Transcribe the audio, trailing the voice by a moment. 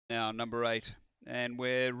Now, number 8. And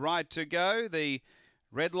we're right to go. The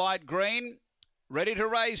red light green, ready to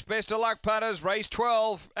race. Best of luck, punters. Race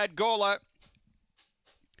 12 at Gawler.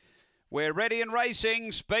 We're ready and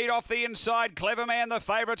racing. Speed off the inside. Clever Man, the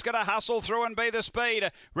favourite's going to hustle through and be the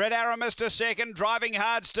speed. Red Aramis to second. Driving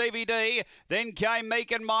hard, Stevie D. Then came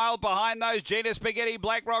Meek and Mild. Behind those, Gina Spaghetti,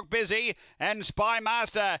 Blackrock Busy, and Spy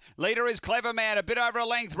Master. Leader is Clever Man. A bit over a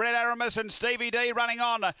length. Red Aramis and Stevie D running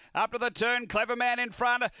on. Up to the turn. Clever Man in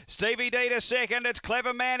front. Stevie D to second. It's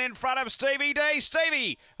Clever Man in front of Stevie D.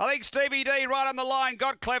 I think Stevie D right on the line.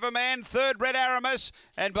 Got Clever Man. Third, Red Aramis.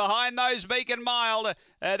 And behind those, Meek and Mild.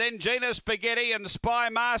 Then Gina Spaghetti and Spy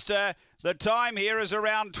Master. The time here is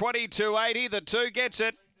around 22.80. The 2 gets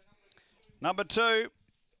it. Number 2,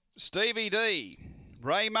 Stevie D.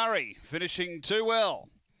 Ray Murray finishing too well.